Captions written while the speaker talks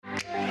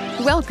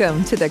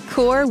Welcome to the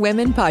Core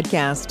Women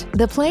Podcast,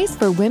 the place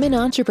for women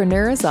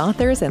entrepreneurs,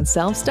 authors, and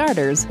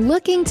self-starters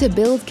looking to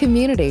build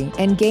community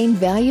and gain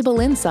valuable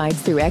insights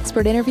through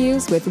expert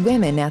interviews with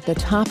women at the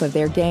top of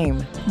their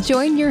game.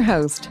 Join your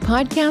host,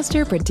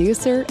 podcaster,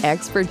 producer,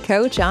 expert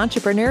coach,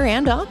 entrepreneur,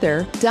 and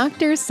author,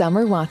 Dr.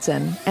 Summer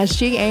Watson, as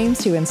she aims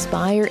to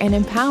inspire and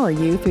empower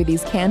you through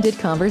these candid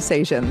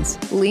conversations.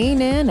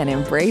 Lean in and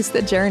embrace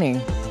the journey.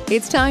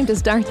 It's time to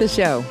start the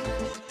show.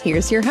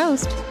 Here's your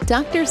host,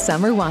 Dr.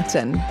 Summer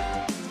Watson.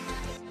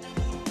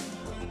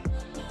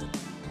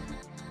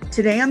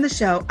 Today on the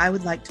show, I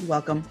would like to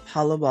welcome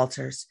Paula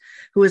Walters,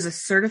 who is a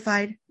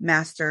certified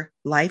master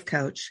life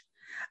coach,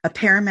 a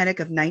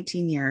paramedic of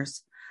 19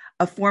 years,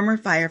 a former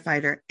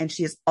firefighter, and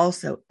she is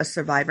also a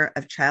survivor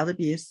of child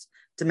abuse,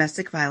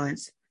 domestic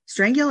violence,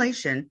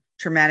 strangulation,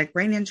 traumatic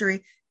brain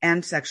injury,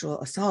 and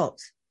sexual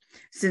assault.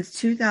 Since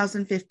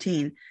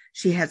 2015,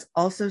 she has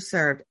also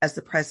served as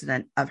the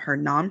president of her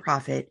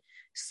nonprofit,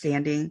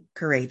 Standing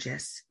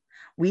Courageous.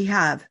 We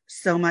have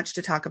so much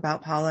to talk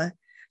about, Paula.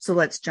 So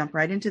let's jump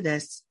right into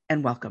this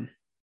and welcome.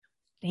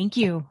 Thank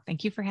you.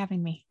 Thank you for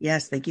having me.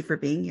 Yes, thank you for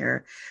being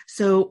here.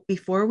 So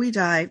before we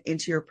dive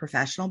into your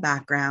professional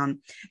background,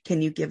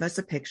 can you give us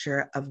a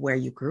picture of where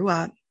you grew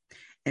up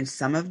and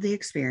some of the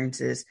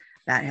experiences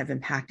that have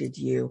impacted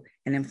you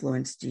and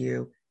influenced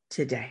you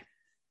today?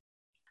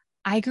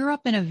 I grew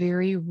up in a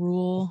very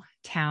rural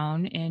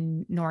town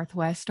in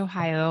Northwest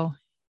Ohio.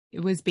 It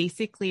was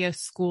basically a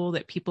school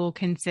that people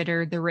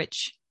considered the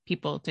rich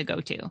people to go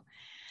to.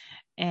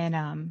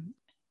 And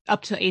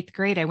up to 8th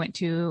grade, I went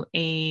to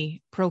a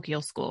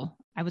parochial school.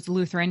 I was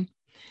Lutheran.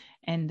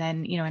 And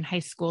then, in high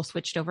school,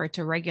 switched over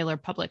to regular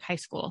public high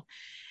school.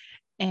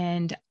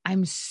 And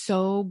I'm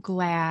so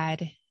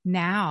glad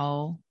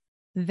now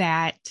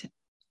that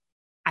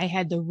I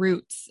had the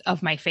roots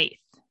of my faith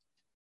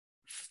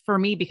for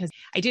me, because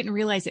I didn't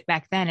realize it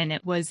back then. And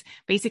it was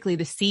basically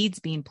the seeds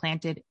being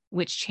planted,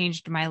 which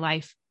changed my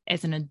life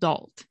as an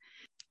adult.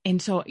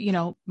 And so,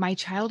 my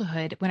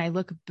childhood, when I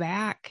look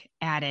back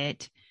at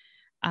it,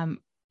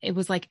 it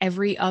was like I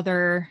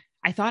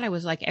thought I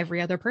was like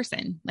every other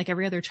person, like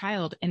every other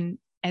child. And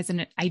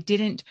I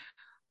didn't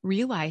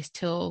realize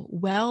till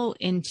well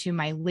into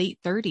my late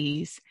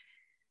 30s,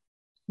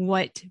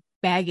 what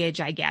baggage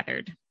I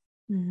gathered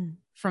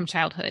from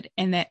childhood,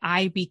 and that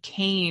I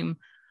became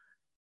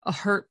a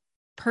hurt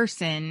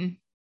person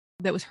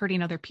that was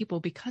hurting other people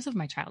because of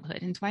my childhood.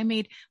 And so I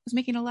was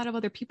making a lot of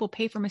other people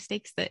pay for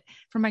mistakes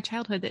from my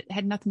childhood that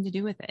had nothing to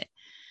do with it.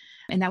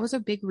 And that was a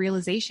big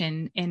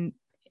realization. And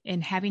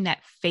having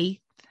that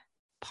faith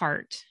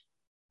part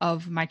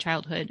of my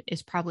childhood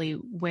is probably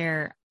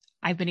where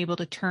I've been able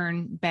to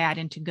turn bad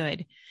into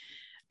good,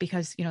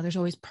 because, there's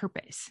always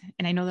purpose.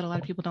 And I know that a lot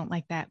of people don't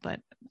like that, but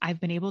I've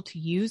been able to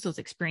use those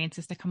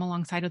experiences to come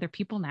alongside other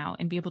people now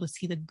and be able to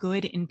see the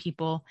good in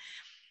people.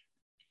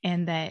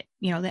 And that,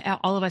 that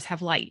all of us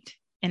have light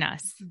in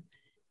us.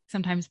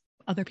 Sometimes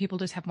other people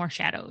just have more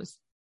shadows.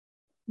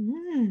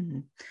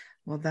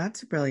 Well,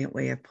 that's a brilliant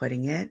way of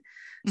putting it.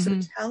 So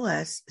tell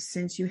us,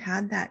 since you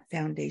had that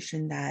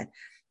foundation, that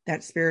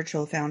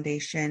spiritual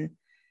foundation,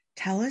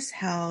 tell us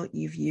how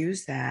you've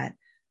used that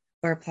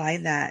or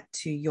applied that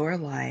to your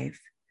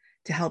life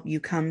to help you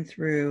come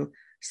through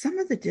some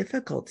of the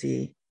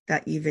difficulty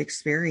that you've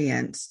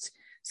experienced,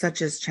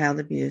 such as child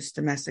abuse,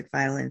 domestic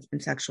violence,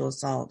 and sexual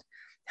assault.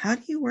 How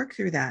do you work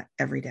through that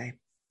every day?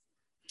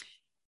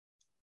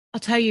 I'll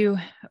tell you,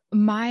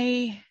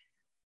 my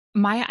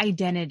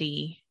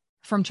identity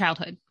from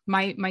childhood,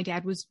 I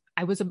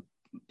was a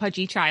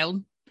pudgy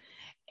child,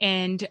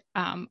 and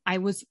I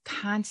was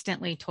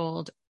constantly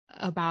told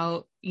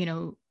about,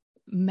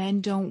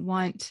 men don't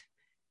want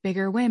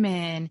bigger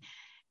women,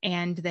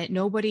 and that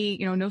nobody,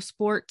 no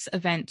sports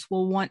events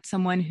will want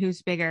someone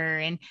who's bigger.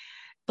 And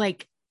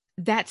like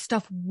that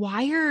stuff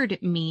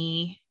wired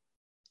me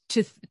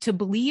to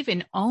believe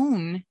and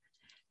own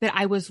that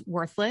I was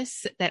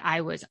worthless, that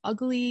I was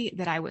ugly,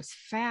 that I was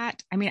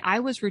fat. I mean,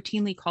 I was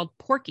routinely called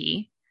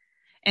Porky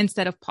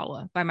instead of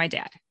Paula by my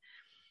dad.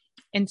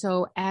 And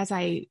so as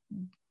I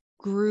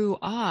grew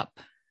up,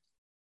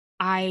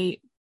 I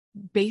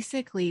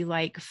basically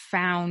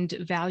found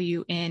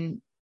value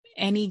in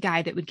any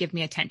guy that would give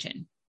me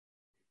attention.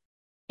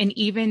 And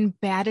even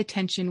bad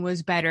attention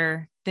was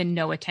better than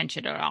no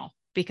attention at all,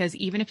 because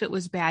even if it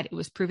was bad, it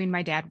was proving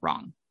my dad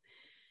wrong.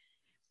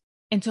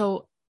 And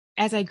so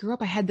as I grew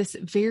up, I had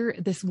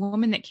this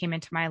woman that came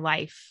into my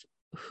life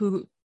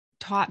who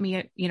taught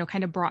me,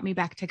 kind of brought me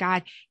back to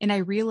God. And I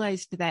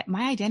realized that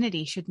my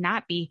identity should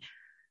not be,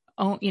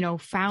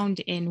 found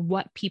in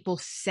what people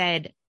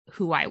said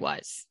who I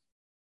was.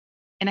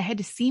 And I had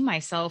to see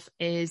myself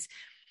as,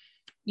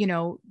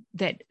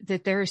 that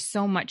there is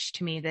so much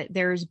to me, that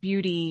there's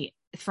beauty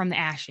from the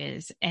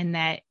ashes, and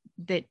that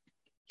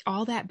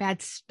all that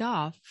bad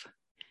stuff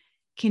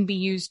can be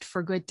used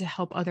for good to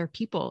help other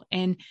people.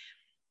 And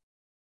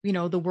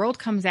the world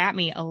comes at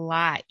me a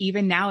lot,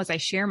 even now as I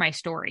share my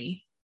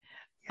story.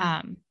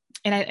 Yeah.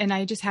 And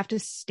I just have to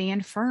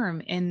stand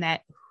firm in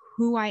that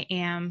who I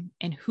am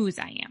and whose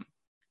I am.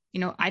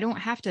 I don't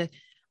have to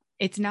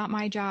it's not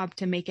my job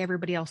to make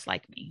everybody else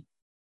like me.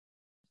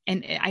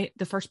 And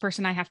the first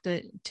person I have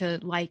to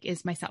like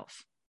is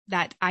myself.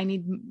 That I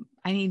need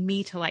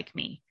me to like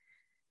me.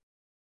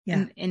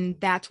 Yeah. And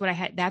that's what I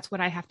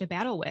have to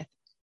battle with.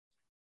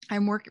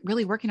 I'm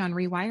really working on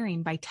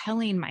rewiring by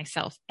telling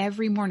myself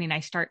every morning.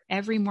 I start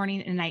every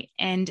morning and I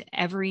end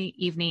every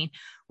evening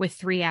with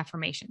 3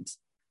 affirmations.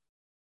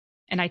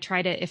 And I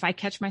try to, if I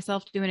catch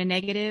myself doing a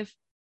negative,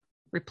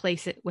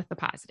 replace it with the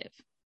positive.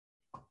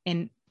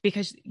 And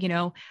because,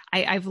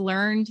 I've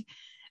learned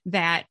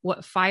that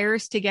what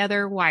fires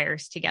together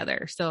wires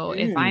together. So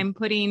if I'm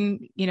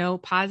putting,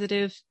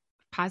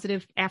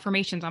 positive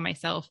affirmations on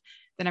myself,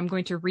 then I'm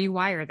going to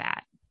rewire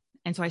that.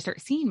 And so I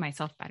start seeing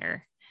myself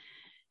better.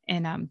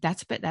 And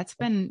that's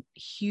been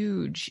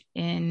huge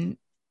in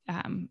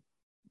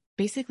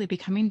basically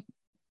becoming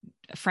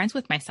friends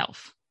with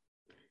myself.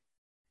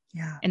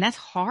 Yeah. And that's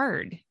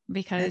hard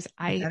because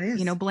I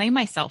blame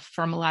myself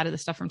from a lot of the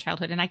stuff from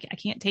childhood, and I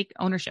can't take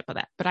ownership of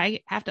that, but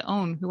I have to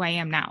own who I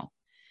am now.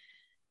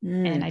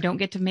 And I don't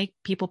get to make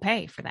people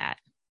pay for that.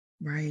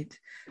 Right.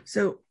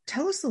 So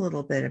tell us a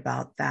little bit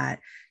about that.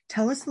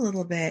 Tell us a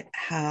little bit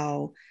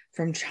how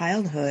from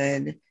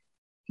childhood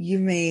you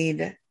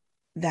made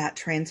that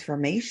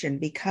transformation,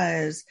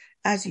 because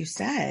as you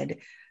said,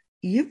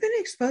 you've been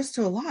exposed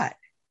to a lot.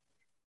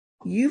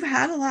 You've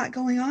had a lot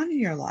going on in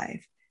your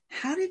life.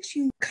 How did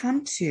you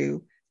come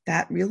to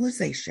that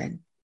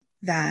realization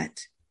that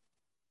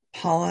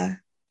Paula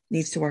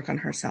needs to work on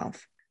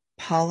herself?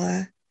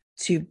 Paula,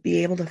 to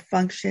be able to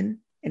function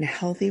in a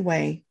healthy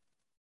way,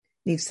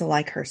 needs to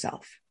like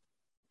herself.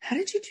 How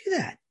did you do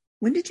that?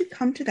 When did you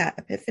come to that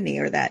epiphany,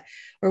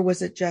 or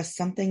was it just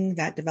something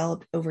that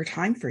developed over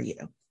time for you?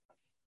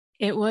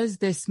 It was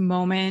this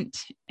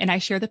moment, and I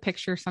share the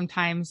picture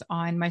sometimes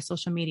on my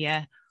social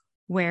media,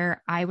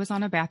 where I was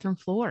on a bathroom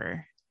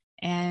floor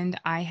and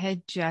I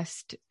had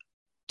just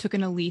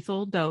taken a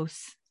lethal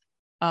dose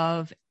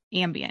of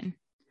Ambien.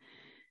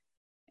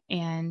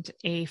 And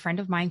a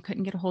friend of mine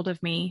couldn't get a hold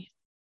of me,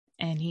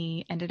 and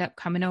he ended up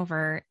coming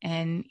over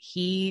and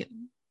he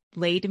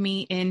laid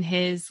me in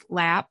his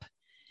lap.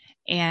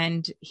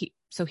 And he's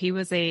a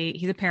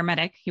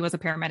paramedic. He was a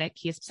paramedic.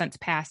 He has since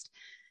passed,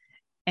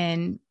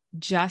 and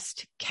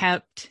just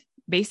kept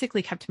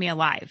me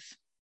alive.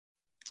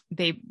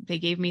 They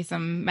gave me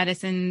some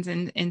medicines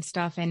and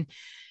stuff. And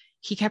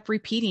he kept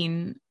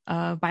repeating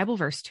a Bible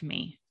verse to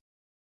me.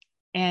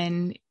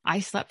 And I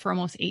slept for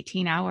almost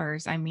 18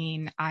 hours. I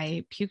mean,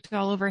 I puked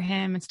all over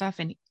him and stuff.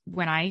 And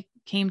when I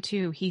came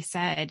to, he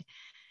said,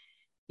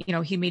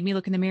 he made me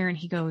look in the mirror and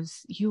he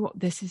goes,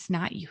 this is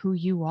not who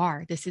you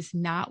are. This is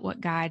not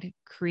what God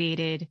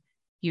created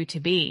you to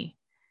be.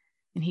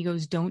 And he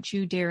goes, don't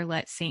you dare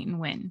let Satan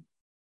win.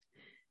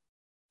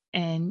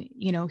 And,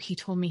 he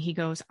told me, he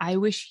goes, I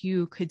wish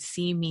you could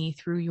see me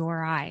through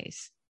your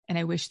eyes. And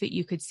I wish that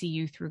you could see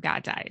you through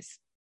God's eyes.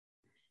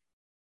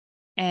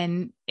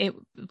 And it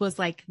was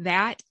like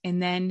that.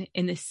 And then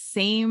in the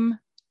same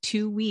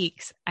 2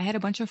 weeks, I had a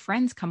bunch of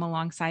friends come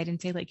alongside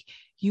and say, like,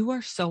 you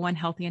are so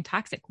unhealthy and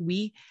toxic.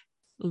 We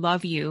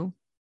love you,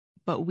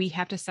 but we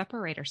have to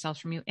separate ourselves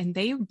from you. And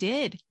they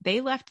did.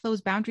 They left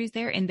those boundaries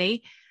there, and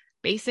they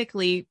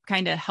basically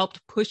kind of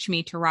helped push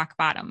me to rock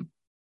bottom.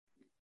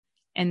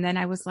 And then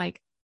I was like,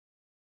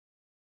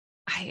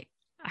 I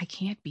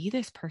can't be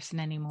this person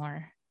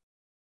anymore,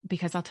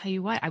 because I'll tell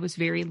you what, I was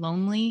very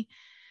lonely.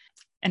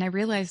 And I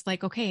realized,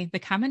 like, okay, the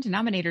common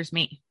denominator is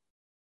me.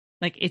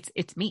 Like,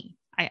 it's me.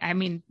 I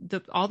mean,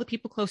 all the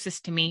people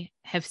closest to me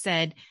have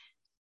said,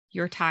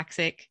 you're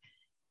toxic,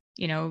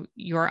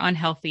 you're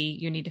unhealthy,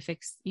 you need to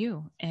fix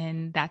you.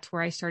 And that's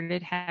where I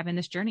started having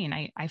this journey.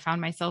 And I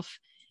found myself,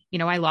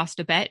 I lost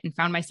a bet and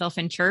found myself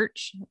in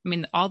church. I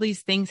mean, all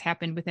these things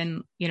happened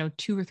within,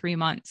 2 or 3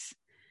 months.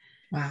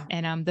 Wow.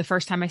 And the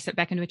first time I stepped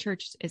back into a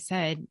church, it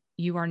said,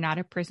 you are not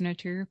a prisoner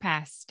to your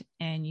past,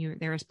 and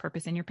there is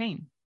purpose in your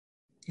pain.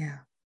 Yeah.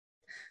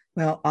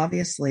 Well,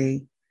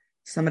 obviously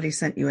somebody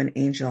sent you an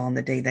angel on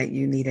the day that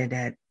you needed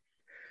it.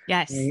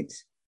 Yes. Right.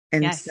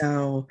 And yes.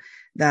 So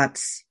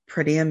that's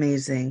pretty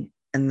amazing.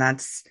 And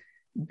that's,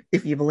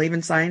 if you believe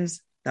in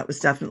signs, that was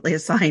definitely a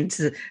sign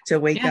to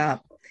wake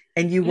up.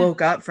 And you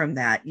woke up from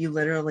that. You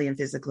literally and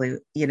physically,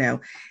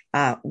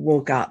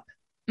 woke up.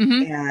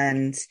 Mm-hmm.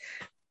 And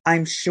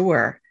I'm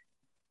sure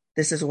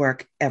this is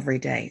work every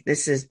day.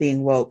 This is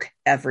being woke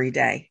every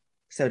day,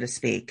 so to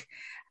speak.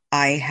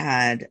 I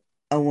had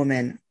a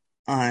woman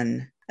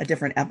on a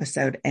different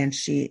episode, and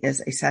she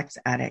is a sex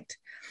addict.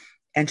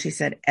 And she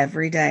said,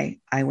 every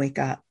day I wake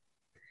up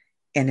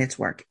and it's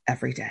work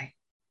every day.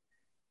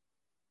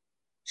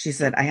 She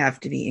said, I have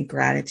to be in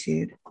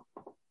gratitude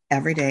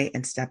every day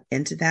and step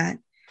into that.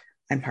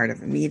 I'm part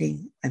of a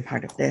meeting. I'm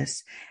part of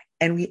this.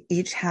 And we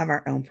each have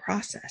our own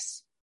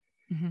process.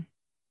 Mm-hmm.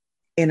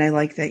 And I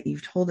like that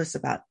you've told us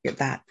about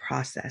that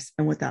process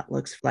and what that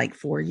looks like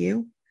for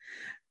you,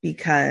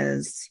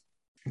 because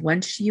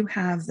once you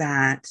have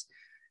that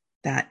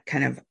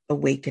kind of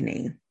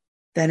awakening,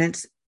 then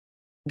it's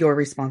your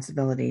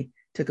responsibility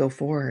to go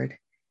forward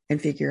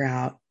and figure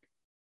out,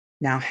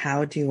 now,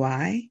 how do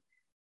I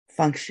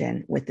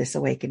function with this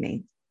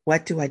awakening?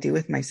 What do I do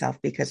with myself?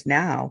 Because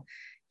now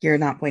you're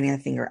not pointing the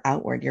finger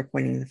outward, you're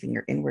pointing the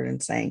finger inward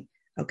and saying,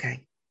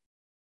 okay,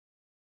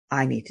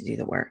 I need to do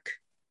the work.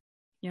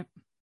 Yep.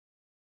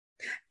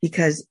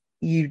 Because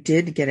you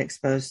did get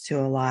exposed to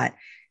a lot,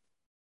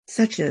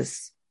 such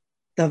as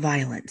the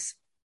violence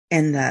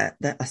and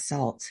the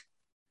assault.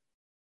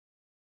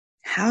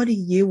 How do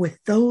you, with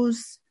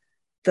those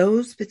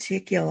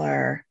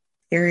particular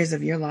areas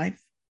of your life,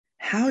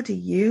 how do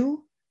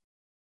you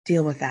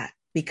deal with that?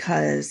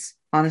 Because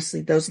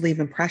honestly, those leave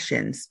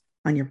impressions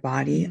on your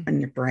body, on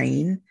your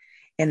brain.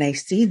 And I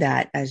see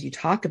that as you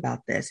talk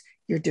about this,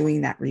 you're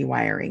doing that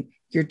rewiring,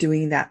 you're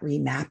doing that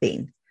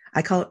remapping.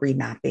 I call it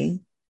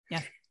remapping.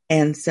 Yeah.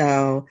 And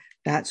so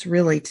that's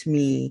really, to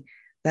me,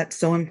 that's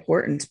so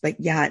important. But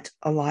yet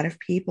a lot of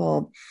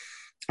people,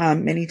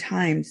 many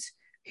times,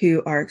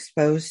 who are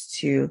exposed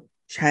to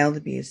child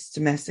abuse,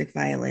 domestic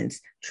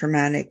violence,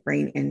 traumatic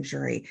brain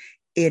injury,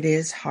 it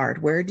is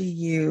hard. Where do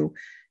you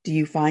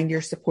find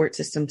your support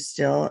system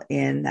still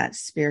in that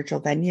spiritual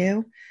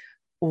venue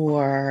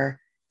or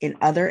in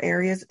other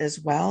areas as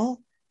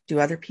well? Do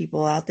other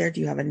people out there,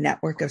 do you have a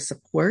network of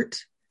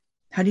support?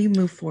 How do you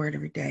move forward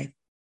every day?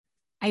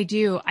 I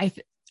do. I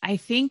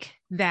think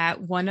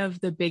that one of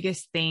the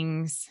biggest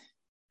things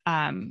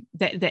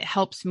that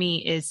helps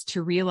me is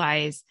to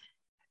realize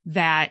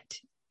that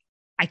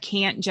I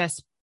can't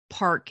just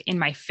park in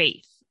my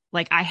faith.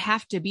 Like, I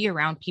have to be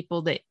around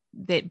people that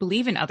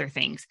believe in other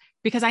things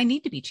because I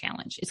need to be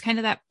challenged. It's kind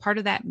of that part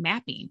of that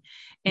mapping.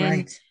 And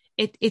right.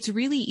 It's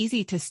really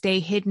easy to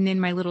stay hidden in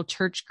my little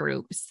church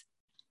groups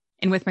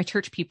and with my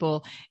church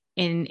people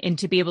and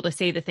to be able to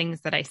say the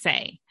things that I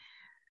say.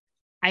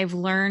 I've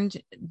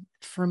learned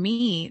for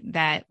me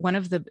that one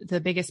of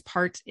the biggest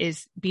parts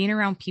is being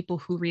around people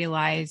who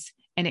realize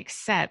and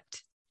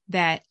accept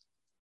that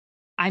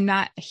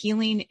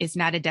healing is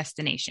not a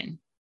destination.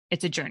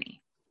 It's a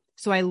journey.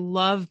 So I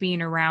love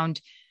being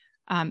around.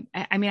 I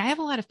have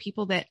a lot of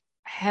people that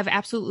have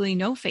absolutely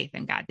no faith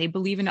in God. They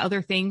believe in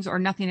other things or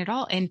nothing at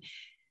all. And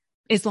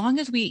as long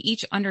as we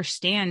each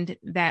understand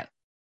that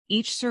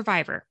each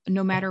survivor,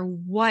 no matter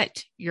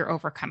what you're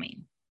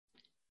overcoming,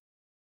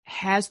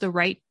 has the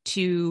right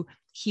to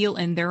heal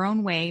in their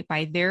own way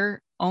by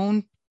their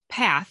own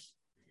path,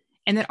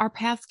 and that our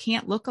paths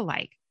can't look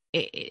alike.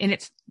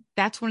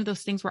 That's one of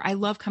those things where I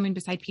love coming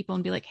beside people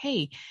and be like,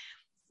 hey,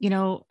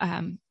 here's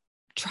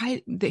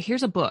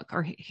a book,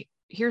 or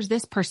here's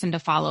this person to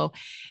follow,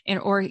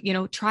 or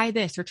try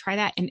this or try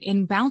that,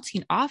 and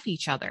bouncing off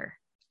each other.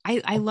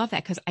 I love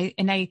that because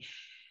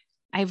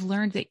I've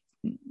learned that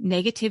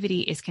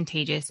negativity is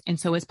contagious and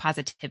so is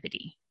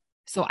positivity.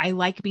 So I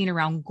like being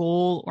around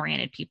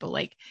goal-oriented people.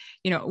 Like,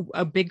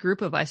 a big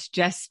group of us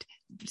just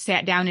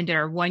sat down and did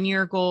our 1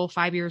 year goal,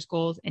 5 years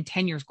goals, and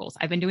 10 years goals.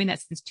 I've been doing that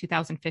since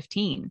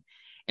 2015,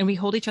 and we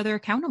hold each other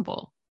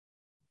accountable.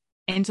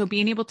 And so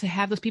being able to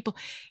have those people.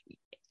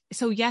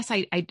 So yes,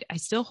 I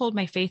still hold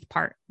my faith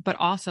part, but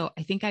also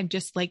I think I'm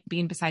just like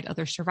being beside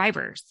other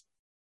survivors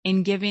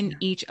and giving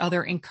each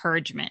other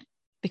encouragement,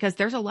 because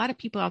there's a lot of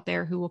people out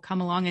there who will come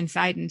along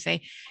inside and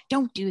say,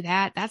 don't do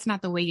that. That's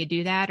not the way you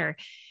do that. Or,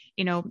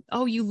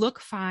 oh, you look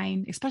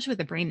fine, especially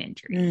with a brain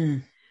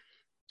injury.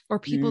 Or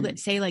people that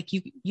say like,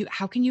 you,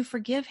 how can you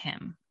forgive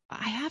him?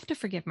 I have to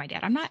forgive my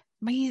dad.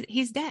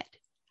 He's dead.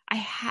 I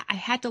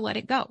had to let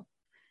it go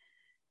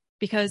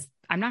because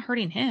I'm not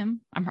hurting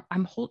him.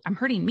 I'm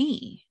hurting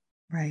me.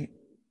 Right.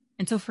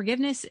 And so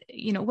forgiveness,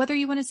 whether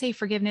you want to say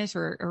forgiveness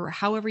or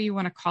however you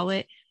want to call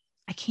it,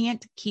 I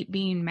can't keep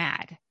being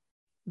mad,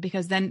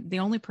 because then the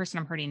only person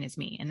I'm hurting is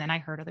me. And then I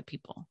hurt other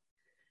people.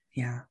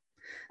 Yeah,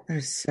 that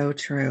is so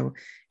true.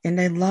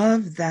 And I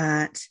love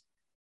that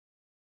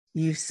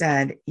you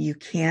said you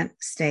can't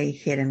stay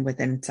hidden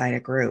inside a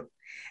group.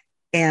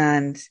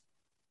 And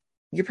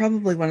you're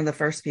probably one of the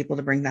first people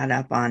to bring that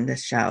up on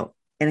this show.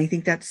 And I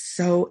think that's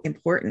so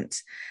important,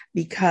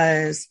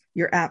 because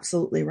you're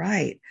absolutely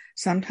right.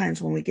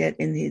 Sometimes when we get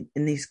in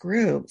these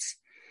groups,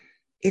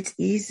 it's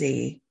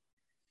easy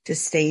to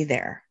stay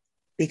there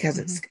because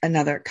it's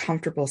another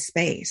comfortable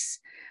space.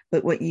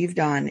 But what you've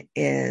done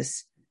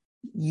is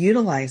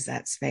utilize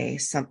that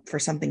space for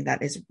something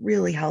that is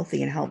really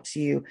healthy and helps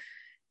you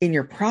in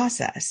your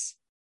process.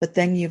 But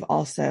then you've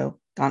also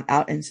gone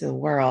out into the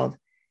world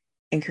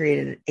and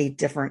created a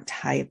different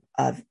type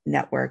of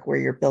network where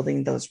you're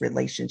building those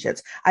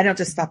relationships. I don't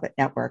just stop at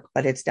network,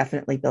 but it's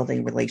definitely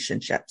building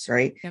relationships,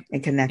 right? Yep.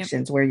 And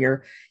connections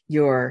where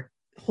you're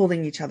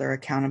holding each other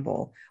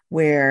accountable,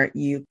 where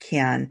you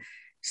can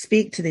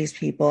speak to these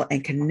people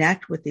and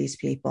connect with these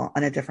people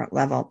on a different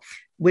level,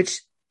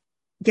 which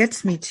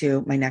gets me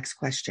to my next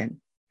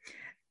question.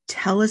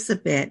 Tell us a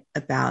bit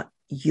about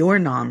your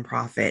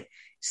nonprofit,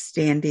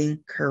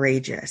 Standing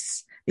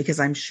Courageous, because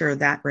I'm sure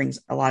that brings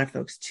a lot of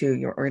folks to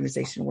your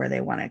organization where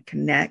they want to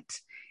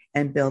connect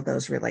and build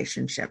those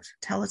relationships.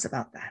 Tell us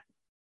about that.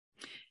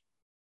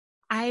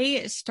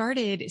 I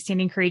started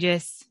Standing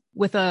Courageous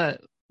with a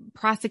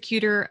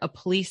prosecutor, a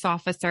police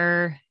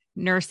officer,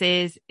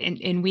 nurses,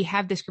 and we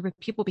have this group of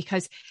people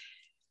because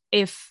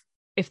if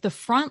if the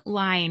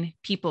frontline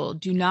people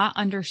do not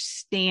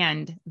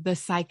understand the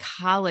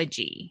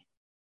psychology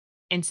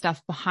and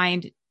stuff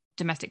behind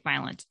domestic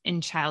violence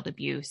and child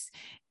abuse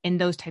and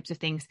those types of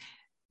things,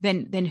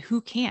 then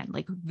who can?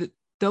 Like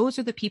those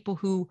are the people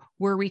who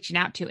we're reaching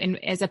out to.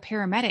 And as a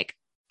paramedic,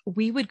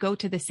 we would go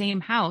to the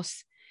same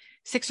house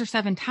 6 or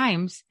 7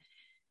 times.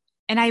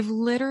 And I've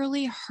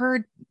literally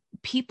heard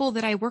people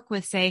that I work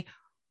with say,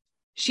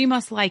 she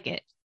must like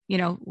it.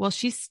 Well,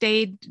 she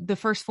stayed the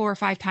first 4 or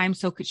 5 times.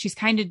 So she's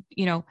kind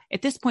of,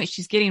 at this point,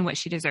 she's getting what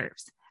she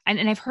deserves.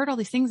 And I've heard all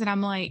these things and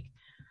I'm like,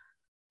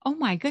 oh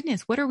my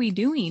goodness, what are we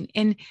doing?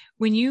 And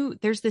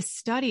there's this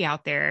study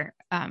out there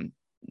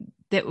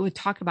that would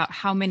talk about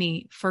how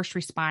many first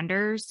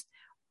responders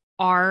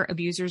are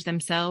abusers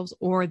themselves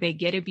or they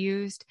get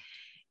abused.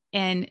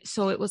 And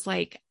so it was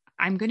like,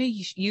 I'm going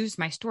to use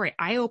my story.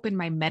 I opened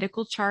my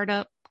medical chart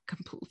up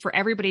for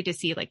everybody to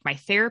see, like my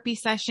therapy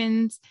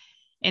sessions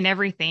and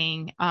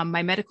everything,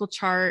 my medical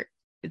chart,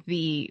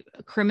 the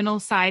criminal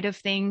side of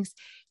things,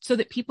 so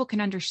that people can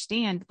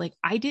understand, like,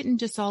 I didn't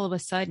just all of a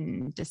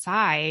sudden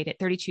decide at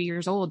 32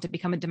 years old to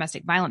become a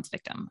domestic violence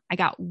victim. I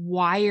got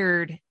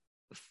wired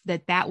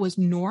that was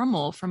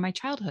normal from my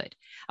childhood.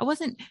 I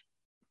wasn't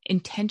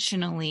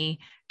intentionally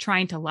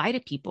trying to lie to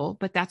people,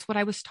 but that's what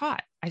I was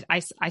taught.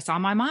 I saw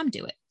my mom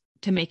do it,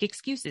 to make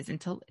excuses and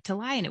to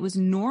lie. And it was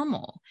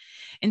normal.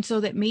 And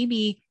so that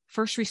maybe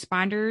first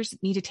responders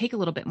need to take a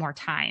little bit more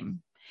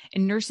time,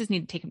 and nurses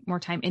need to take more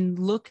time and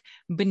look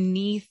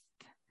beneath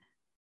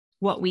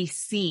what we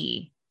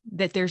see,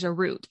 that there's a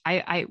root.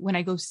 When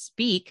I go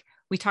speak,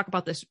 we talk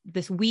about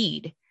this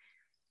weed,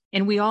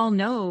 and we all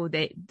know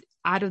that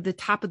out of the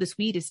top of this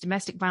weed is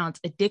domestic violence,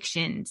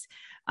 addictions,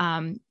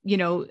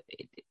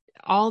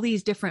 all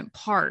these different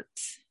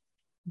parts.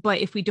 But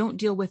if we don't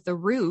deal with the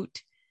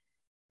root,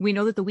 we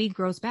know that the weed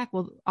grows back.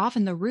 Well,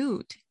 often the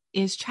root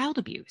is child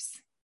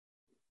abuse.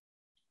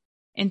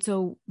 And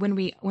so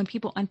when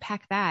people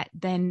unpack that,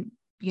 then,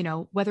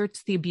 whether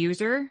it's the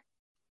abuser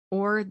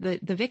or the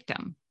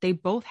victim, they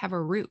both have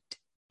a root,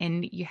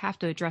 and you have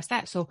to address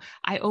that. So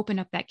I open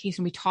up that case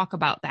and we talk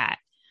about that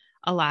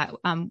a lot.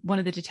 One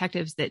of the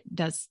detectives that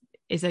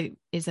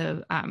is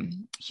a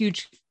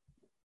huge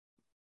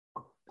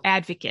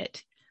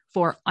advocate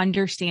for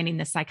understanding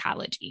the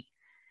psychology.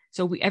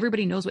 So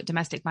everybody knows what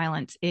domestic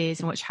violence is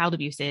and what child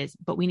abuse is,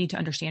 but we need to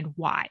understand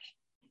why.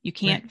 You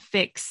can't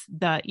fix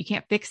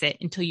it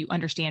until you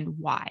understand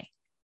why.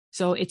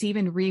 So it's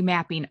even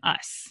remapping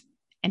us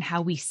and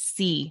how we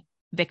see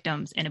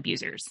victims and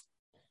abusers.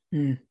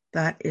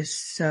 That is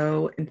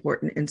so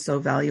important and so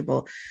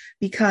valuable,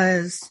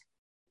 because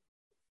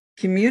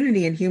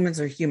community and humans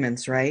are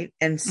humans, right?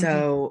 And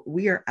so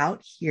we are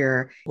out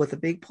here with a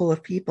big pool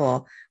of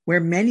people where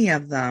many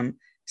of them,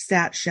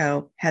 stats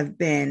show, have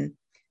been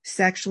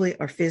sexually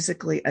or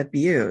physically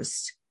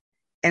abused.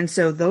 And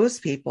so those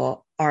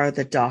people are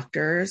the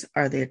doctors,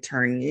 are the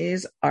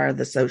attorneys, are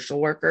the social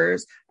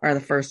workers, are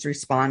the first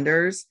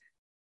responders.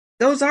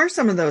 Those are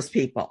some of those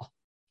people.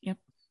 Yep.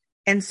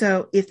 And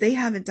so if they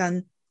haven't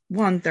done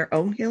their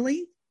own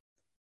healing,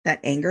 that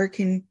anger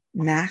can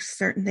mask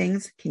certain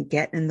things, can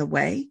get in the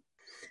way.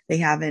 They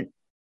haven't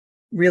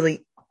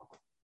really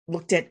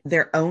looked at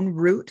their own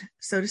root,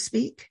 so to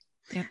speak.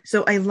 Yep.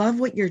 So I love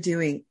what you're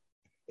doing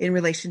in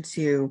relation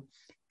to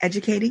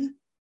educating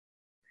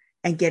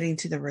and getting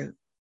to the root.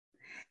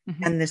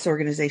 And this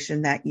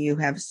organization that you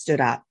have stood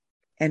up,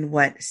 and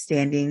what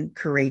Standing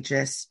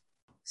Courageous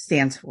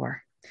stands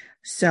for.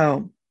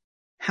 So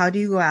how do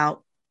you go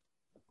out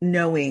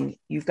knowing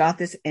you've got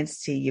this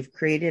entity, you've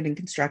created and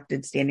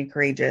constructed Standing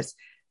Courageous?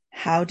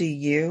 How do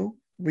you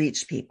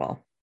reach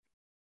people?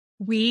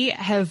 We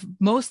have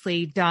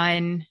mostly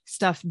done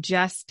stuff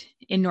just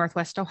in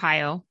Northwest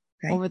Ohio.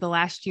 Okay. Over the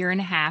last year and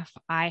a half,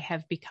 I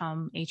have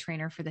become a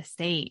trainer for the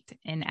state,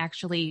 and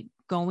actually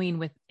going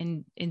with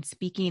in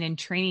speaking and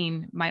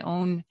training my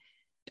own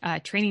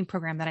training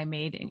program that I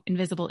made,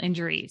 Invisible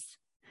Injuries,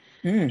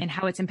 and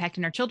how it's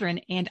impacting our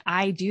children. And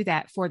I do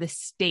that for the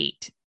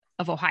state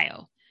of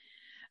Ohio.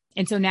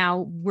 And so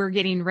now we're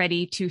getting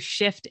ready to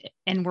shift,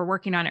 and we're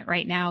working on it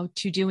right now,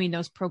 to doing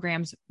those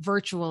programs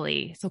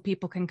virtually so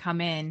people can come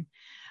in,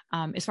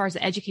 as far as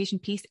the education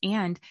piece,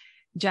 and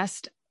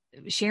just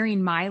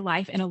sharing my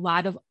life, and a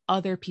lot of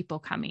other people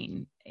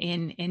coming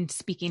in and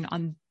speaking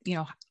on,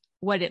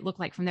 what it looked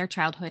like from their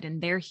childhood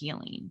and their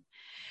healing.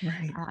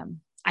 Right.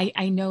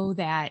 I know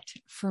that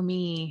for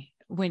me,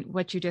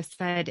 what you just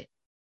said,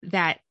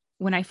 that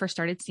when I first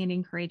started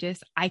Standing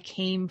Courageous, I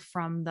came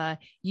from the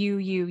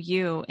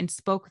you, and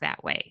spoke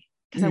that way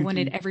because I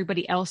wanted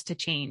everybody else to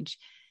change.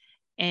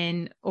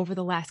 And over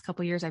the last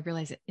couple of years, I've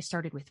realized it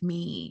started with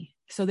me.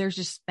 So there's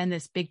just been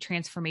this big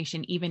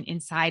transformation even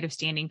inside of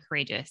Standing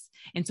Courageous.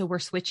 And so we're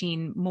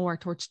switching more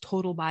towards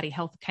total body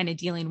health, kind of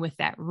dealing with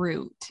that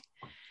root.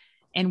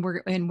 And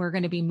we're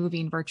going to be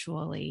moving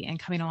virtually and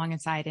coming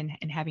alongside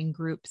and having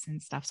groups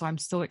and stuff. So I'm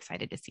so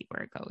excited to see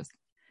where it goes,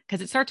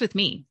 because it starts with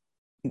me.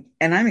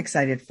 And I'm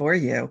excited for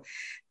you.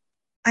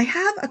 I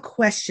have a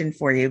question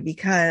for you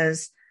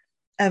because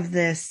of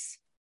this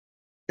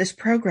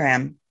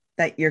program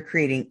that you're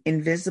creating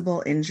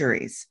invisible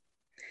injuries.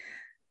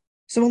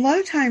 So a lot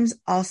of times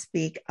I'll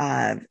speak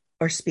of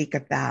or speak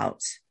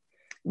about,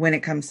 when it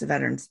comes to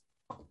veterans,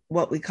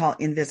 what we call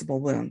invisible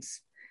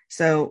wounds.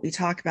 So we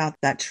talk about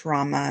that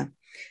trauma,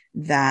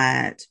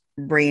 that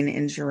brain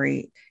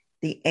injury,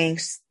 the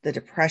angst, the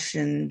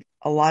depression,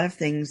 a lot of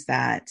things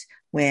that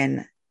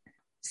when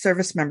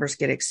service members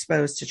get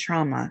exposed to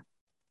trauma,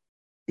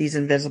 these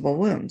invisible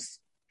wounds,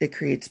 it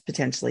creates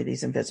potentially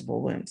these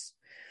invisible wounds.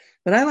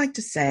 But I like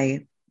to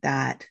say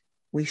that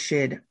we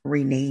should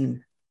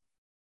rename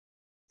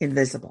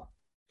invisible,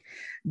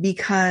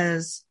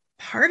 because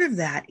part of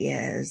that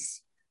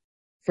is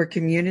for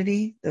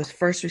community, those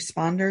first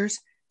responders,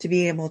 to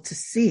be able to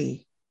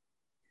see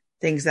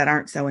things that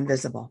aren't so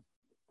invisible,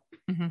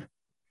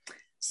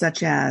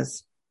 such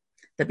as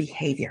the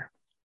behavior,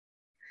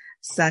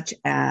 such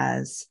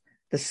as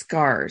the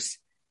scars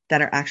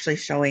that are actually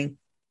showing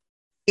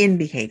in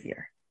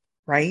behavior,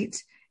 right?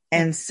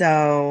 And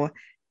so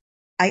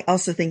I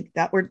also think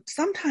that word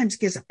sometimes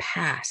gives a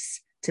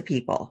pass to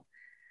people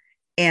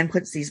and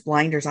puts these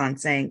blinders on,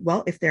 saying,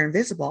 well, if they're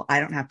invisible, I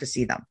don't have to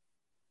see them.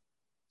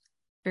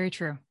 Very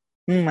true.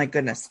 Oh my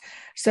goodness.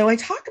 So I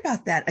talk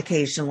about that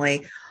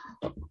occasionally,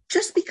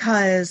 just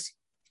because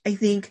I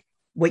think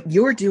what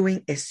you're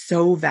doing is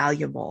so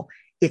valuable.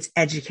 It's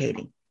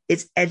educating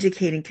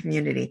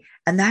community.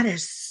 And that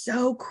is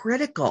so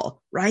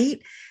critical,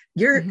 right?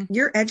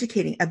 You're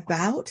educating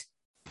about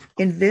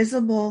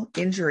invisible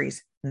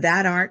injuries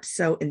that aren't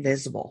so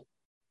invisible.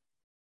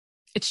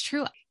 It's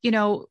true. You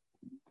know,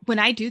 when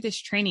I do this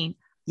training,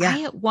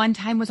 I at one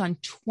time was on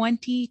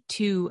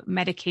 22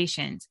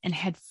 medications and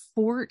had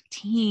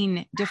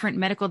 14 different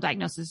medical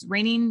diagnoses,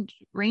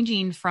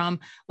 ranging from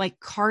like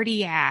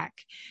cardiac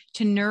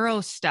to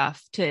neuro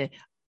stuff to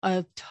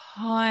a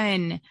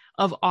ton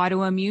of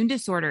autoimmune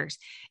disorders.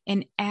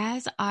 And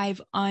as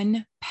I've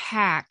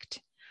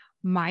unpacked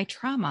my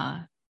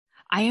trauma,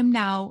 I am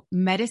now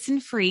medicine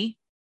free.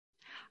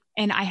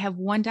 And I have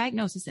one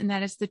diagnosis, and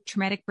that is the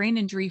traumatic brain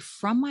injury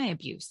from my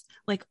abuse.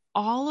 Like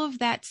all of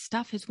that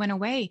stuff has went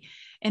away.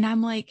 And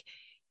I'm like,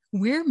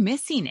 we're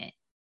missing it.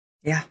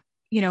 Yeah.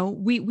 You know,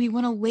 we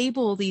want to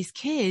label these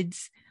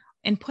kids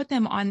and put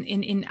them on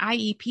in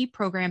IEP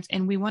programs,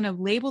 and we want to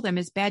label them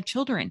as bad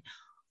children.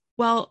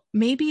 Well,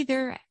 maybe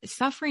they're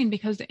suffering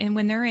and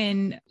when they're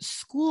in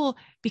school,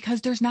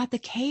 because there's not the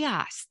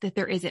chaos that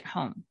there is at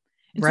home.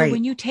 And so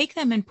when you take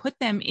them and put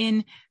them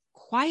in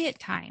quiet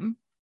time,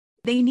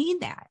 they need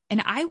that.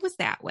 And I was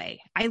that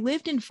way. I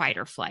lived in fight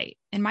or flight,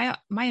 and my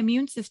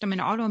immune system and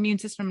autoimmune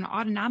system and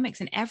autonomics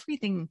and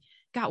everything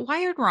got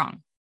wired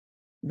wrong.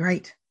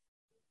 Right.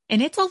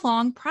 And it's a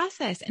long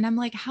process. And I'm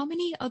like, how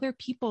many other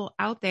people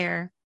out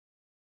there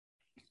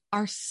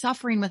are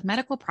suffering with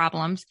medical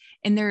problems,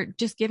 and they're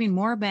just giving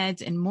more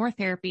meds and more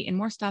therapy and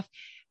more stuff?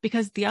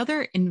 Because the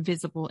other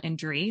invisible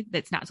injury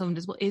that's not so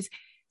invisible is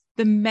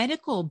the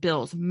medical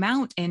bills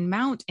mount and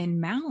mount and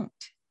mount.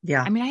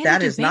 Yeah. I mean, I had that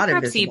to do is not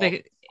bankruptcy, invisible.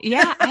 but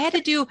yeah, I had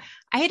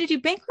to do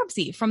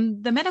bankruptcy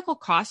from the medical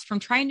costs from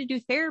trying to do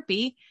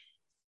therapy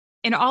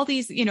and all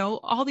these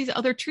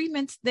other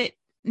treatments that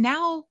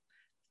now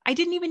I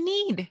didn't even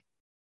need.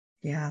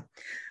 Yeah.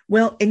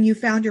 Well, and you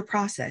found your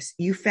process.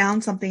 You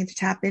found something to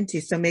tap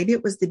into. So maybe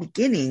it was the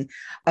beginning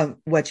of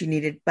what you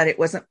needed, but it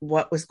wasn't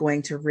what was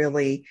going to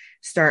really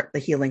start the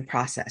healing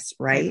process,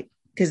 right?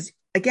 Because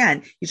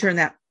again, you turn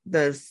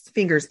those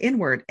fingers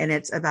inward, and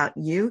it's about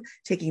you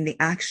taking the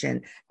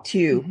action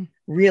to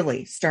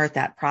really start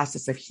that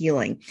process of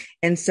healing.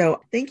 And so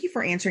thank you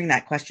for answering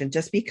that question,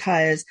 just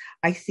because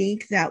I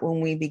think that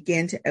when we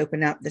begin to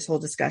open up this whole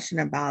discussion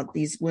about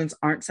these wounds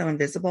aren't so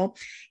invisible,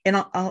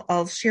 and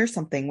I'll share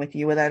something with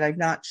you that I've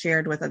not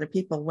shared with other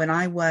people. When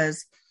I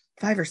was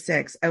 5 or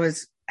 6, I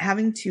was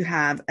having to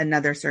have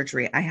another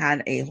surgery. I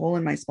had a hole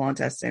in my small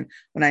intestine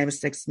when I was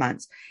 6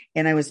 months,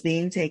 and I was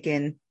being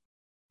taken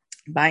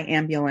by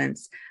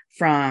ambulance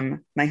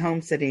from my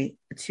home city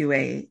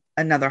to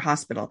another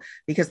hospital,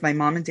 because my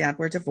mom and dad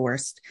were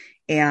divorced,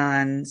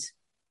 and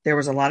there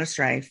was a lot of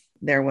strife.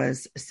 There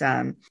was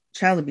some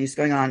child abuse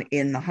going on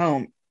in the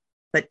home,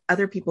 but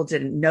other people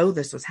didn't know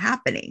this was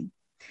happening.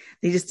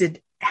 They just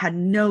had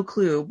no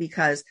clue,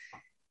 because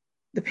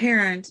the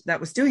parent that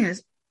was doing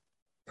this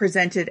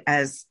presented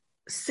as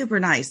super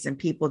nice, and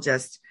people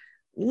just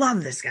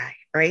love this guy.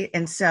 Right.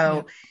 And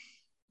so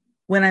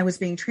when I was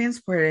being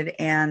transported,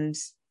 and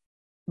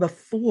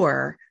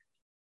before,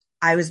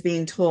 I was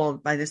being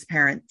told by this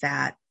parent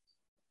that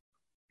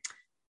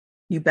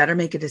you better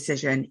make a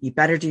decision. You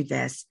better do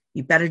this.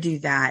 You better do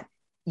that.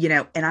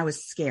 And I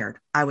was scared.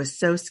 I was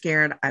so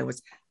scared. I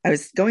was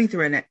going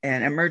through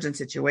an emergent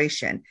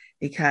situation,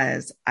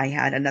 because I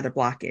had another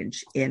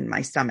blockage in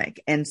my stomach.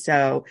 And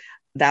so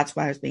that's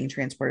why I was being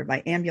transported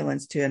by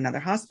ambulance to another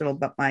hospital.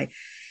 But my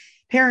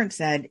parents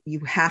said,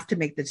 you have to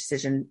make the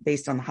decision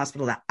based on the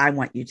hospital that I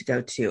want you to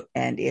go to.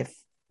 And if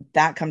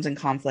that comes in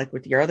conflict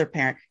with your other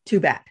parent, too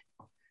bad.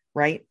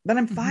 Right. But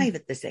I'm 5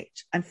 at this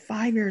age. I'm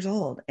 5 years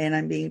old, and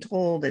I'm being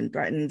told and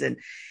threatened.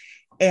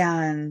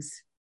 And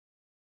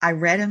I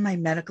read in my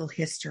medical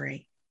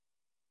history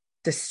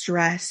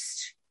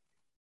distressed,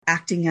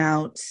 acting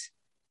out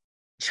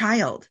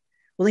child.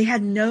 Well, they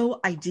had no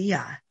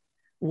idea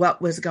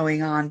what was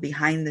going on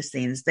behind the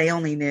scenes. They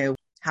only knew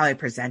how I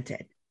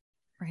presented.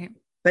 Right.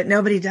 But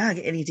nobody dug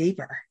any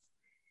deeper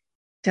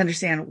to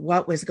understand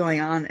what was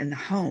going on in the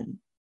home.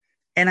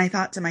 And I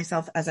thought to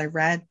myself, as I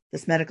read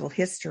this medical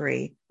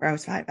history where I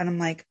was 5, and I'm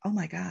like, oh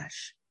my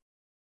gosh,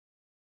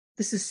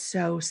 this is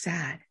so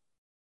sad.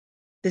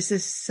 This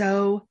is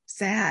so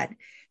sad,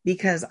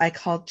 because I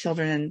called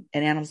children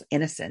and animals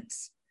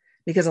innocents,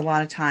 because a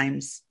lot of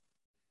times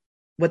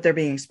what they're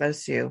being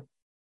exposed to,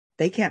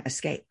 they can't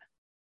escape.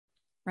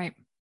 Right.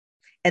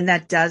 And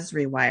that does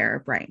rewire our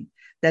brain.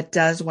 That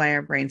does wire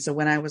our brain. So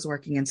when I was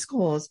working in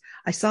schools,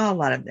 I saw a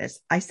lot of this.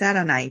 I sat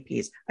on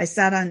IEPs. I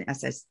sat on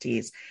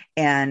SSTs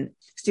and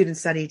student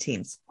study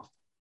teams,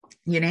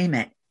 you name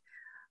it.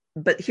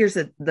 But here's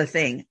the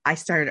thing. I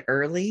started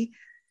early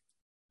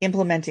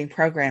implementing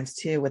programs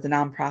too with the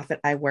nonprofit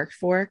I worked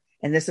for.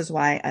 And this is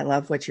why I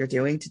love what you're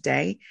doing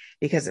today,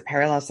 because it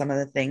parallels some of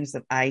the things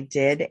that I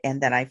did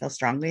and that I feel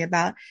strongly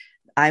about.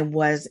 I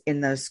was in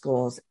those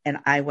schools and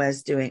I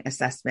was doing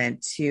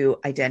assessment to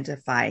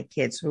identify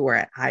kids who were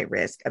at high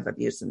risk of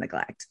abuse and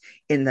neglect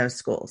in those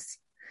schools,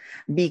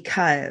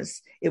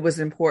 because it was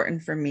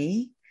important for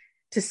me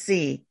to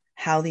see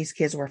how these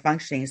kids were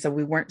functioning. So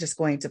we weren't just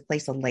going to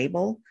place a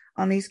label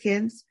on these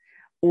kids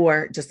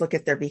or just look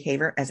at their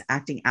behavior as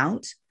acting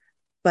out,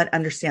 but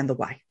understand the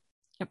why.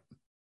 Yep.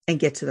 And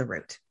get to the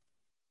root.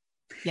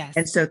 Yes.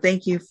 And so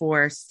thank you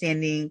for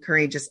standing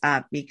courageous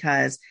up,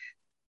 because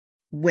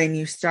when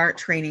you start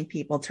training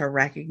people to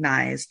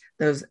recognize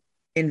those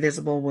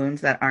invisible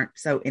wounds that aren't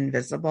so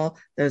invisible,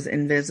 those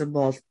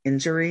invisible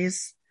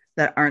injuries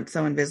that aren't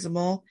so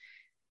invisible,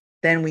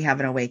 then we have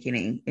an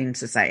awakening in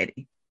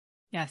society.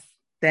 Yes.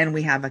 Then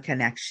we have a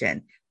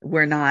connection.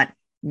 We're not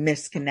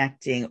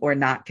misconnecting or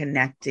not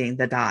connecting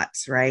the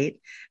dots, right?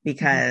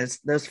 Because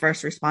those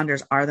first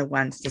responders are the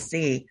ones to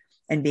see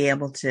and be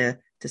able to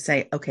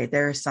say, okay,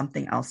 there is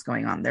something else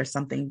going on. There's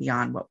something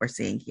beyond what we're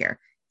seeing here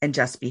and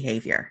just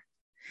behavior.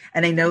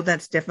 And I know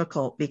that's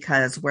difficult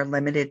because we're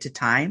limited to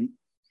time.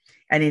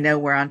 And I know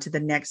we're on to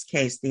the next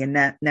case,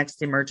 the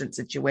next emergent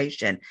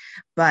situation.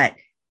 But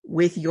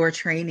with your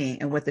training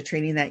and with the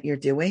training that you're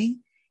doing,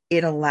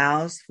 it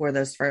allows for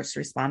those first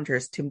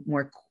responders to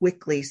more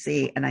quickly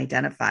see and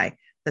identify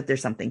that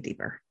there's something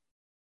deeper.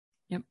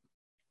 Yep.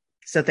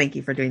 So thank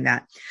you for doing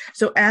that.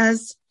 So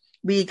as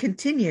we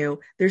continue,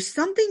 there's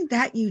something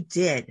that you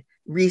did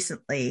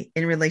recently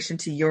in relation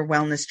to your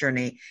wellness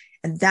journey.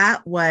 And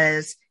that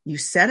was, you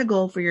set a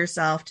goal for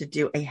yourself to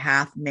do a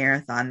half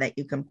marathon that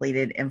you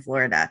completed in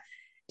Florida.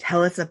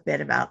 Tell us a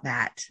bit about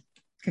that.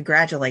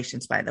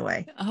 Congratulations, by the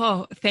way.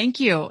 Oh, thank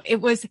you. It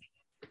was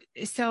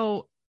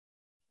so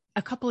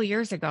a couple of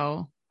years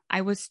ago,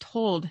 I was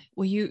told,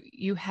 well,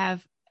 you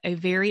have a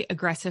very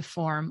aggressive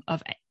form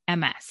of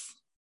MS,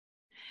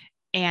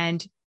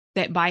 and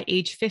that by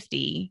age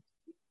 50,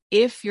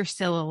 if you're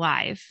still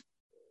alive,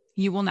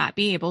 you will not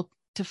be able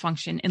to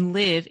function and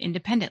live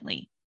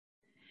independently.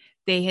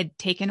 They had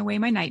taken away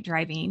my night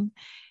driving,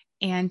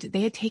 and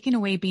they had taken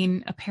away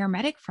being a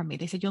paramedic from me.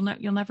 They said,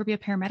 you'll never be a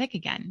paramedic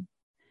again.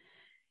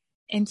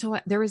 And so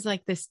there was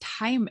like this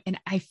time, and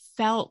I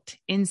felt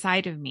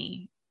inside of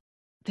me,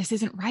 this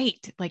isn't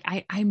right. Like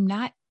I'm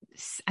not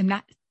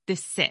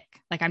this sick.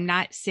 Like I'm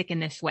not sick in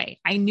this way.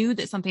 I knew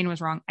that something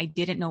was wrong. I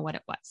didn't know what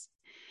it was.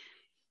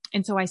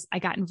 And so I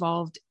got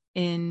involved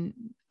in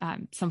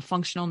some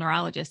functional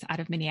neurologists out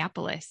of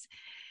Minneapolis.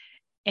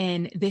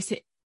 And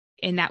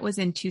that was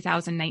in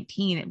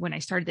 2019 when I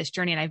started this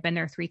journey, and I've been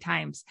there 3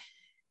 times.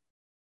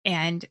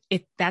 And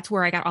that's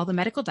where I got all the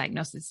medical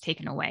diagnoses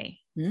taken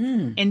away.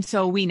 And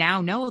so we now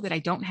know that I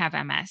don't have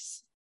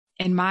MS,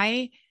 and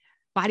my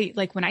body,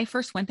 like when I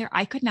first went there,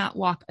 I could not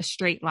walk a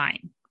straight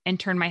line and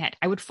turn my head.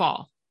 I would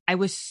fall. I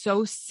was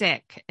so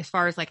sick as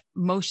far as like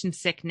motion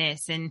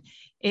sickness, and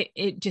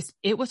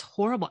it was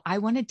horrible. I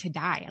wanted to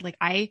die. Like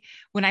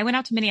when I went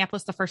out to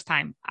Minneapolis the first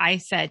time, I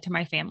said to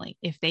my family,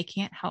 if they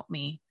can't help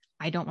me,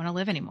 I don't want to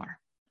live anymore.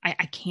 I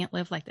can't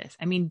live like this.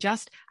 I mean,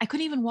 I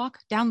couldn't even walk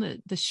down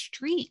the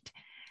street,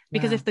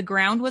 because if the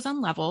ground was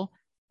unlevel,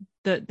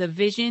 the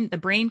vision, the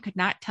brain could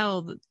not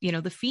tell,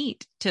 the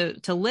feet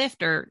to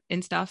lift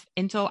and stuff.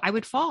 And so I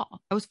would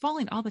fall. I was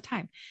falling all the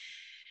time.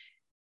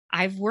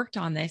 I've worked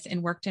on this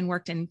and worked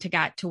and to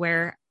got to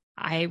where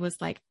I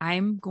was like,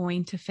 I'm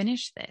going to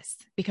finish this,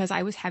 because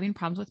I was having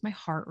problems with my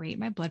heart rate,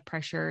 my blood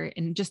pressure,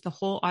 and just the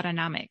whole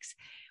autonomics.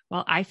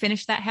 Well, I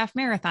finished that half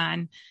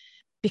marathon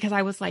because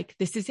I was like,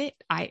 this is it.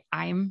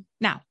 I'm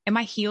now, am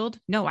I healed?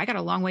 No, I got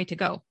a long way to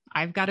go.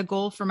 I've got a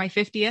goal for my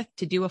 50th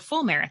to do a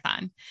full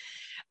marathon.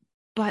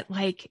 But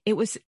like, it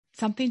was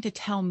something to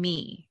tell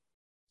me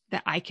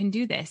that I can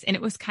do this. And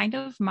it was kind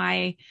of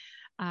my,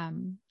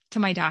 to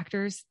my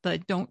doctors,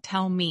 don't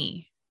tell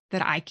me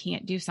that I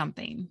can't do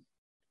something,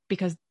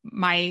 because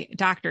my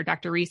doctor,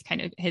 Dr. Reese,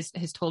 kind of has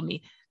told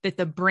me that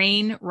the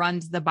brain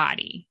runs the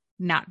body,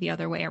 not the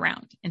other way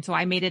around. And so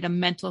I made it a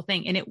mental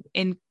thing.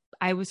 And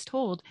I was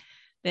told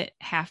that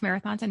half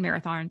marathons and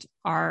marathons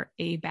are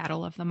a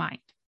battle of the mind.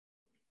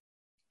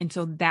 And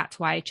so that's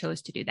why I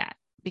chose to do that,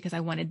 because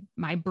I wanted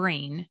my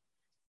brain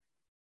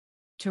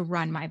to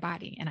run my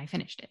body, and I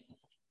finished it.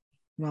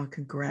 Well,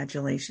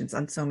 congratulations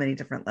on so many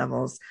different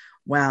levels.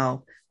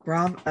 Wow.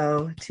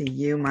 Bravo to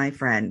you, my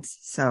friends.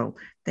 So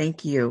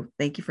thank you.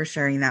 Thank you for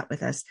sharing that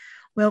with us.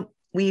 Well,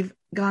 we've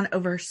gone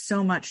over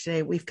so much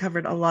today. We've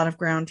covered a lot of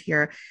ground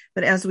here,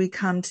 but as we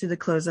come to the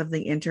close of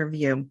the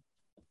interview,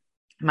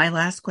 my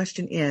last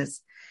question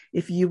is,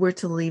 if you were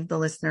to leave the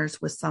listeners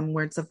with some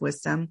words of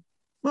wisdom,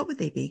 what would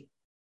they be?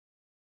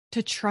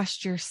 To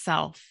trust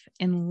yourself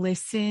and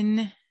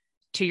listen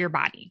to your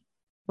body.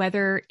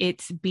 Whether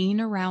it's being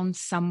around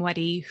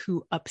somebody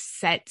who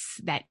upsets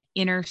that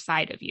inner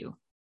side of you,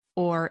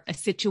 or a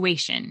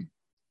situation,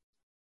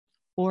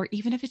 or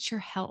even if it's your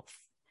health,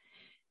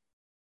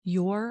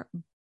 your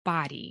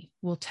body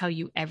will tell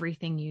you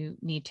everything you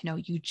need to know.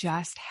 You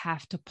just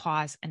have to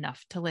pause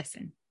enough to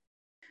listen.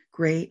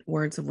 Great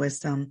words of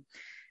wisdom.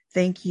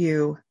 Thank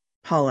you,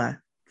 Paula,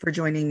 for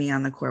joining me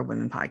on the Core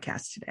Women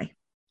podcast today.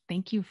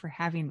 Thank you for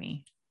having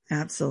me.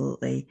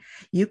 Absolutely.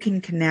 You can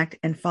connect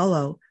and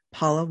follow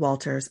Paula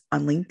Walters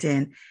on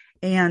LinkedIn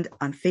and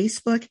on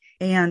Facebook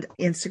and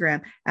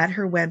Instagram at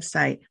her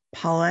website,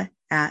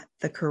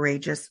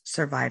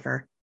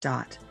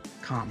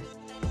 paula@thecourageoussurvivor.com.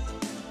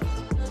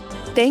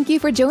 Thank you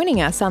for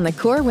joining us on the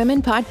Core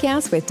Women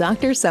podcast with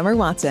Dr. Summer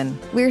Watson.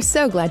 We're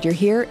so glad you're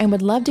here and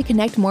would love to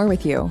connect more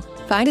with you.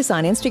 Find us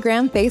on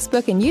Instagram,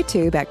 Facebook, and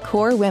YouTube at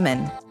Core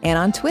Women, and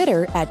on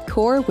Twitter at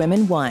Core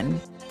Women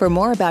 1. For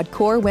more about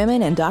Core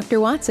Women and Dr.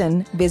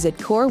 Watson, visit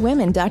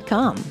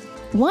corewomen.com.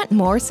 Want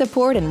more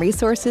support and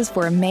resources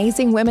for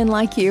amazing women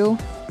like you?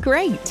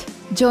 Great!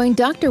 Join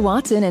Dr.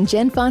 Watson and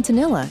Jen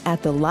Fontanilla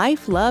at the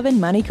Life, Love, and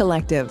Money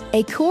Collective,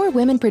 a Core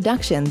Women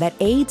production that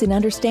aids in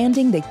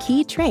understanding the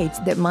key traits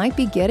that might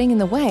be getting in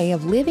the way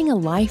of living a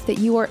life that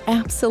you are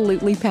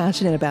absolutely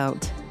passionate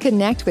about.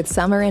 Connect with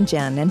Summer and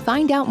Jen and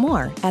find out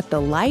more at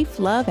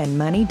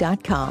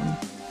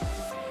thelifeloveandmoney.com.